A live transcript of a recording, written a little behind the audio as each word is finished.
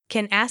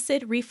Can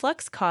acid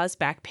reflux cause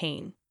back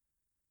pain?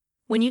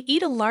 When you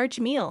eat a large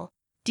meal,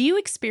 do you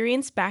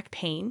experience back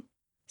pain?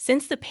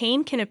 Since the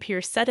pain can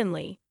appear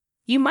suddenly,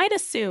 you might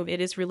assume it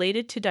is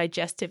related to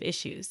digestive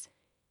issues.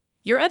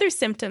 Your other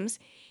symptoms,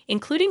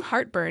 including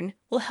heartburn,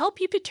 will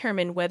help you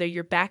determine whether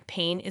your back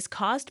pain is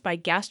caused by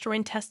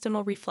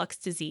gastrointestinal reflux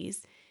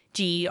disease,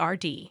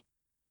 GERD.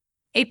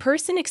 A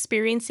person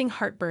experiencing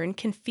heartburn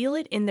can feel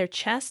it in their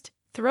chest,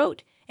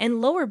 throat, and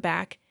lower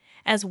back,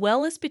 as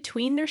well as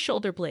between their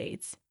shoulder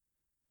blades.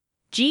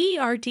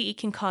 GERD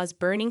can cause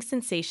burning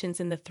sensations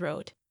in the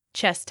throat,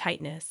 chest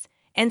tightness,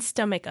 and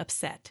stomach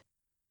upset.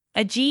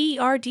 A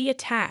GERD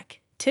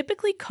attack,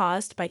 typically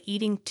caused by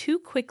eating too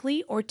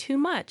quickly or too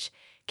much,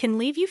 can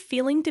leave you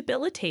feeling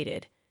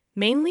debilitated,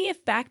 mainly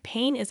if back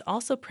pain is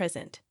also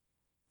present.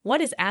 What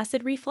is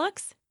acid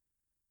reflux?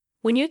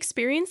 When you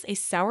experience a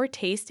sour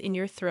taste in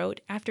your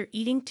throat after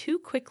eating too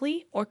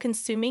quickly or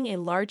consuming a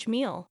large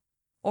meal,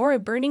 or a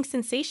burning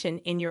sensation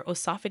in your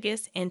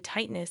esophagus and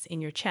tightness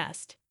in your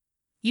chest,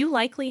 you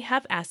likely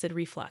have acid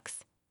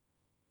reflux.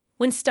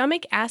 When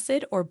stomach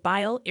acid or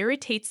bile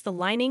irritates the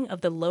lining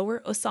of the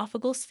lower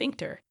esophageal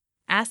sphincter,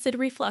 acid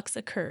reflux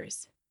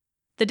occurs.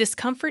 The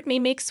discomfort may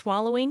make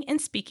swallowing and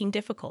speaking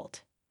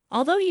difficult.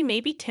 Although you may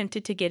be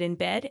tempted to get in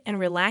bed and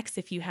relax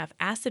if you have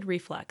acid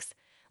reflux,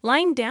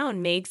 lying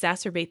down may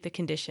exacerbate the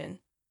condition.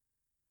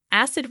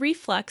 Acid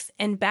reflux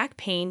and back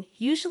pain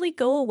usually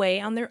go away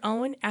on their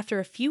own after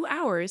a few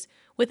hours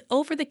with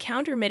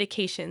over-the-counter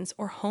medications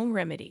or home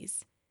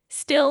remedies.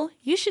 Still,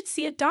 you should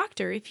see a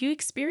doctor if you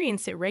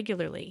experience it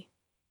regularly.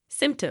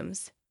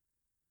 Symptoms.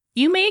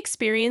 You may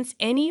experience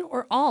any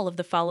or all of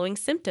the following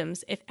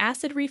symptoms if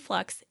acid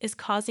reflux is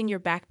causing your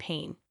back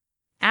pain.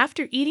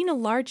 After eating a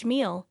large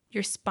meal,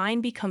 your spine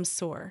becomes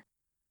sore.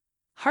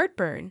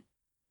 Heartburn.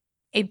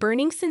 A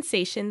burning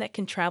sensation that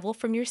can travel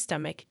from your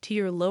stomach to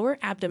your lower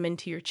abdomen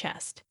to your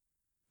chest.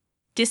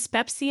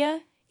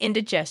 Dyspepsia,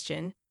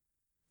 indigestion.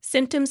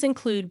 Symptoms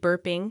include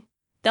burping,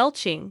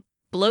 belching,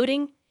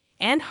 bloating,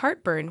 and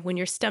heartburn when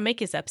your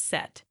stomach is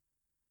upset.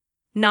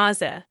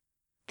 Nausea.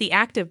 The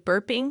act of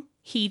burping,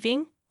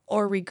 heaving,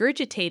 or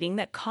regurgitating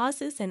that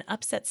causes an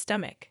upset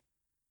stomach.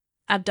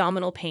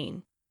 Abdominal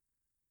pain.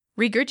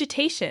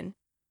 Regurgitation.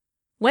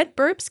 Wet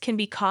burps can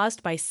be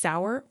caused by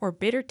sour or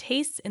bitter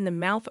tastes in the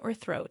mouth or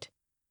throat.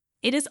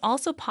 It is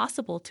also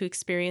possible to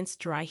experience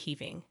dry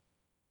heaving.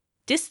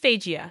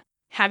 Dysphagia.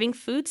 Having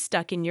food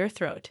stuck in your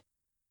throat.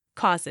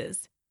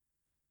 Causes.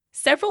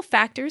 Several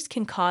factors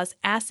can cause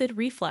acid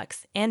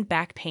reflux and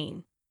back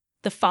pain.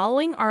 The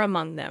following are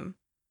among them.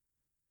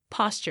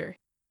 Posture.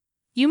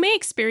 You may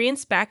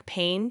experience back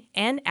pain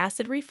and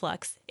acid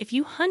reflux if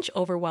you hunch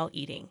over while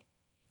eating.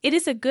 It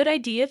is a good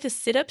idea to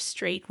sit up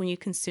straight when you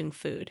consume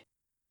food.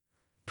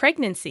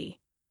 Pregnancy.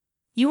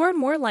 You are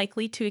more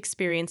likely to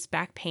experience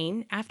back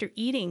pain after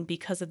eating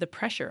because of the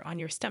pressure on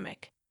your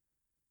stomach.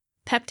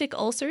 Peptic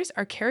ulcers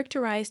are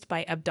characterized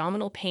by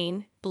abdominal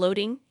pain,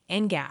 bloating,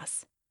 and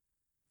gas.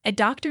 A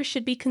doctor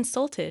should be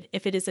consulted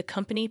if it is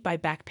accompanied by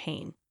back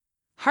pain.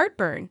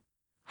 Heartburn.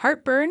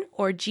 Heartburn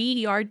or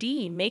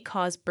GERD may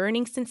cause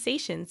burning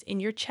sensations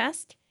in your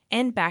chest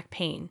and back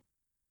pain.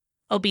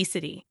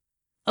 Obesity.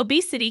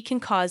 Obesity can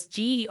cause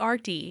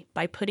GERD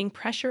by putting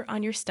pressure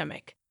on your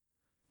stomach.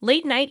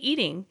 Late night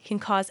eating can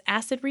cause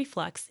acid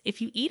reflux if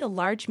you eat a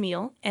large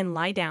meal and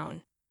lie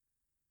down.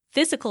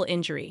 Physical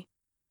injury.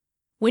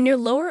 When your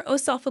lower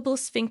esophageal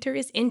sphincter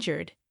is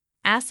injured,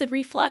 acid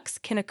reflux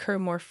can occur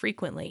more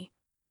frequently.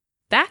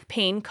 Back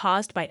pain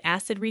caused by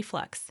acid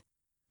reflux.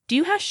 Do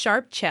you have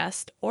sharp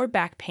chest or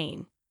back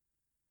pain?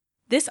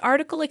 This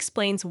article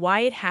explains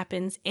why it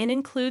happens and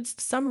includes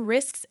some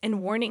risks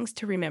and warnings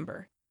to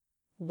remember.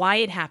 Why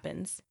it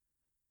happens.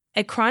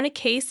 A chronic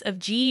case of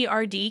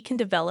GERD can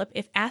develop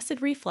if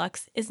acid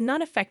reflux is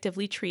not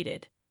effectively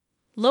treated.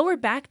 Lower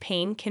back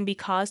pain can be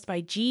caused by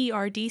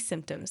GERD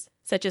symptoms,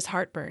 such as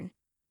heartburn.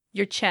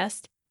 Your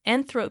chest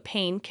and throat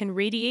pain can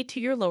radiate to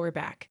your lower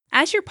back.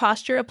 As your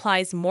posture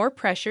applies more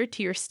pressure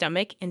to your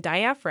stomach and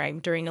diaphragm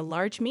during a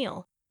large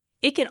meal,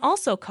 it can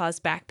also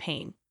cause back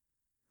pain.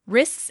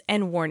 Risks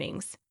and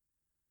warnings.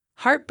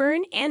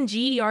 Heartburn and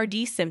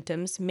GERD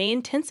symptoms may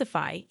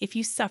intensify if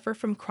you suffer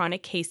from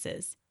chronic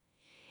cases.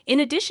 In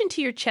addition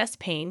to your chest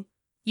pain,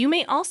 you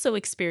may also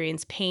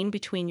experience pain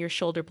between your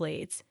shoulder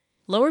blades,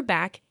 lower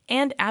back,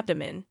 and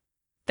abdomen.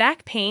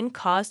 Back pain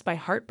caused by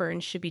heartburn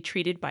should be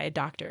treated by a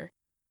doctor.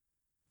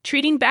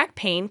 Treating back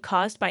pain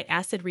caused by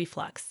acid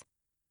reflux.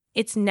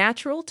 It's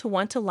natural to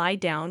want to lie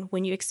down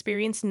when you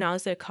experience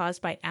nausea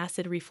caused by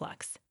acid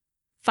reflux.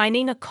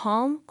 Finding a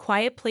calm,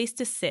 quiet place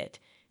to sit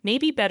may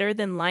be better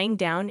than lying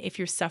down if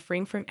you're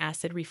suffering from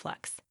acid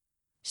reflux.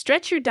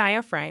 Stretch your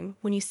diaphragm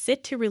when you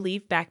sit to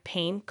relieve back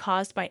pain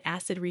caused by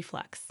acid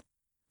reflux.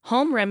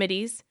 Home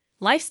remedies,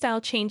 lifestyle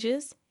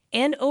changes,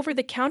 and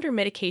over-the-counter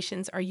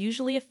medications are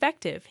usually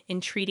effective in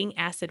treating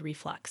acid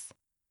reflux.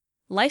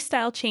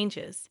 Lifestyle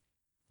changes.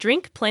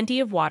 Drink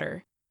plenty of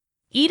water.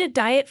 Eat a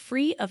diet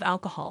free of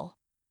alcohol.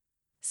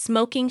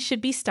 Smoking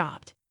should be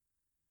stopped.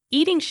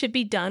 Eating should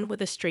be done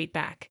with a straight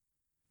back.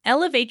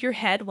 Elevate your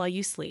head while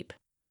you sleep.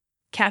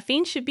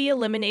 Caffeine should be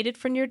eliminated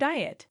from your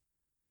diet.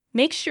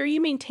 Make sure you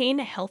maintain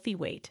a healthy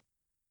weight.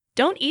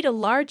 Don't eat a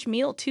large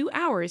meal 2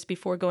 hours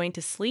before going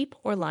to sleep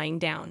or lying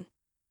down.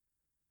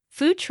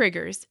 Food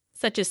triggers,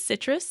 such as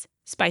citrus,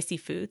 spicy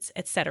foods,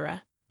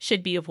 etc.,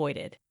 should be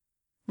avoided.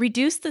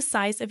 Reduce the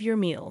size of your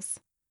meals.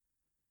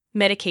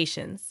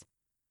 Medications.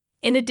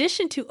 In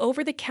addition to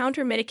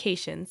over-the-counter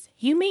medications,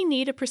 you may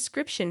need a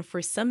prescription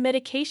for some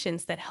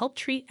medications that help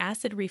treat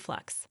acid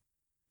reflux.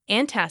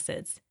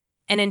 Antacids.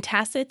 An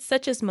antacid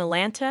such as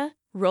Melanta,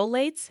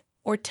 Rolaids,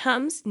 or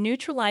Tums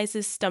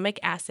neutralizes stomach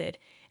acid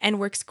and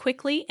works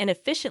quickly and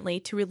efficiently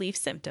to relieve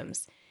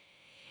symptoms.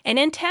 An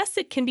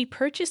antacid can be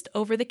purchased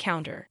over the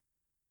counter.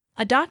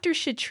 A doctor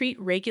should treat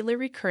regular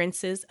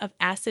recurrences of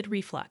acid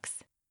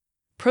reflux.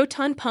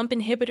 Proton pump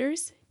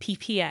inhibitors,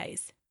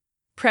 PPIs.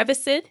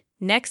 Prevacid,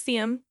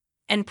 Nexium,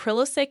 and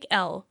Prilosec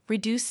L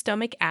reduce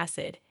stomach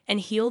acid and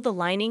heal the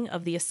lining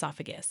of the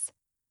esophagus.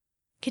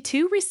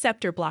 K2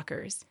 receptor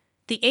blockers.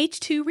 The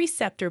H2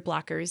 receptor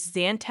blockers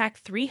Zantac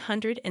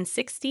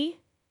 360,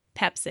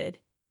 Pepcid,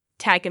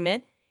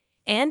 Tagamet,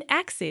 and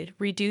Axid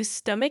reduce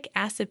stomach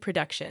acid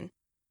production.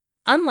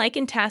 Unlike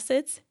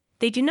antacids,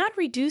 they do not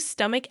reduce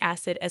stomach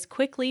acid as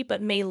quickly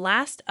but may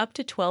last up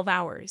to 12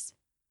 hours.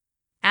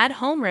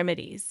 At-home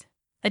remedies.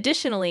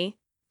 Additionally,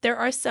 there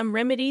are some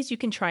remedies you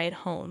can try at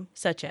home,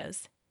 such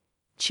as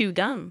chew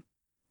gum.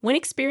 When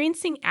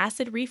experiencing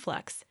acid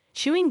reflux,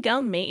 chewing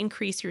gum may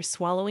increase your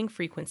swallowing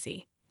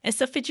frequency.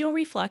 Esophageal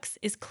reflux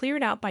is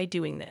cleared out by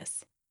doing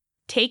this.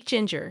 Take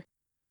ginger.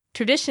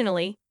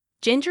 Traditionally,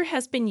 ginger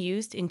has been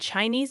used in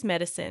Chinese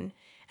medicine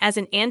as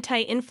an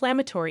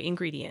anti-inflammatory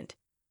ingredient.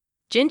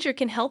 Ginger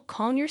can help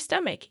calm your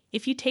stomach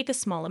if you take a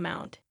small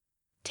amount.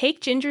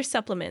 Take ginger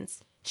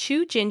supplements,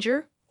 chew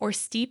ginger, or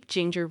steep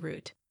ginger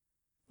root.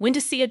 When to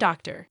see a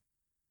doctor.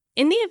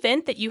 In the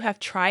event that you have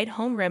tried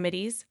home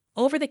remedies,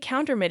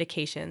 over-the-counter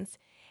medications,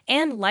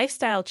 and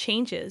lifestyle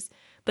changes,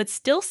 but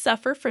still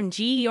suffer from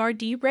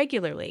GERD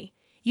regularly,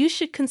 you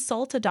should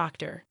consult a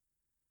doctor.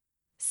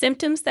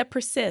 Symptoms that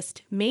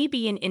persist may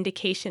be an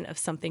indication of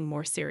something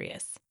more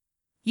serious.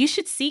 You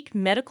should seek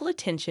medical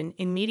attention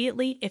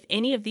immediately if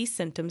any of these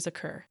symptoms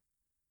occur.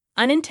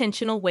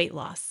 Unintentional weight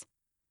loss.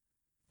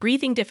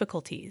 Breathing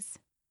difficulties.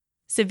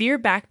 Severe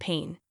back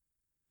pain.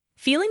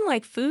 Feeling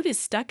like food is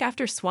stuck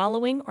after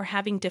swallowing or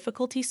having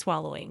difficulty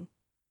swallowing.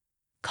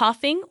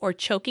 Coughing or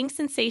choking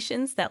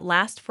sensations that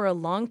last for a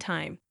long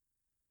time.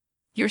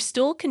 Your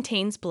stool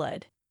contains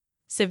blood.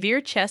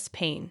 Severe chest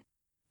pain.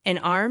 An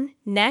arm,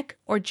 neck,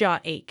 or jaw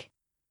ache.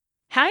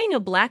 Having a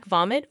black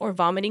vomit or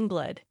vomiting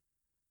blood.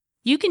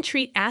 You can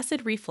treat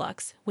acid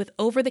reflux with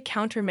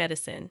over-the-counter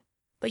medicine,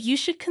 but you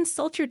should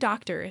consult your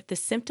doctor if the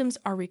symptoms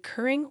are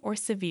recurring or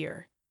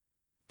severe.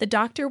 The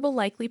doctor will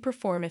likely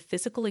perform a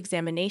physical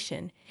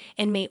examination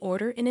and may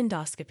order an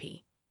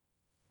endoscopy.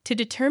 To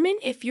determine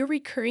if your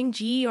recurring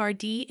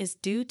GERD is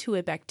due to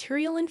a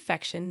bacterial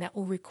infection that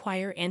will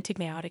require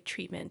antibiotic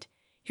treatment,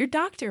 your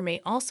doctor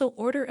may also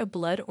order a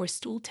blood or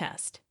stool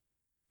test.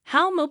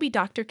 How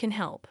MobiDoctor can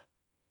help.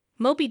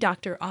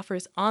 MobiDoctor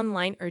offers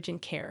online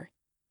urgent care.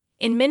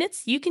 In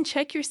minutes, you can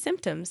check your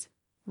symptoms,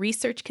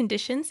 research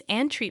conditions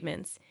and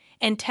treatments,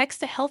 and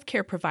text a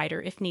healthcare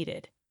provider if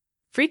needed.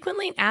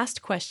 Frequently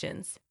asked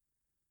questions.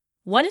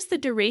 What is the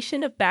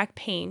duration of back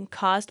pain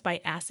caused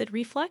by acid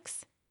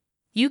reflux?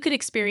 You could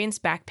experience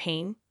back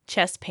pain,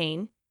 chest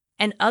pain,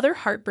 and other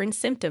heartburn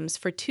symptoms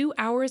for 2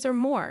 hours or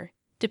more,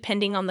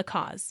 depending on the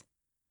cause.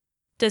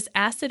 Does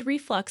acid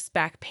reflux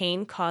back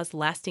pain cause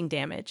lasting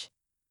damage?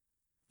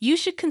 You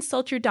should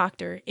consult your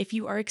doctor if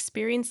you are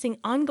experiencing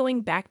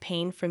ongoing back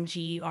pain from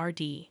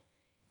GERD.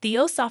 The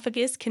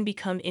esophagus can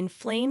become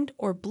inflamed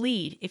or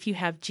bleed if you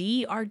have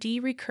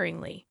GERD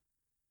recurringly.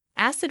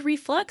 Acid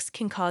reflux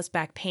can cause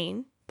back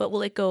pain, but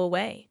will it go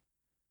away?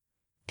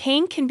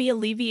 Pain can be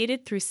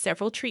alleviated through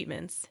several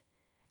treatments.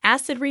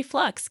 Acid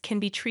reflux can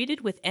be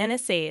treated with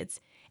NSAIDs,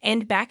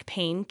 and back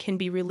pain can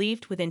be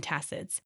relieved with antacids.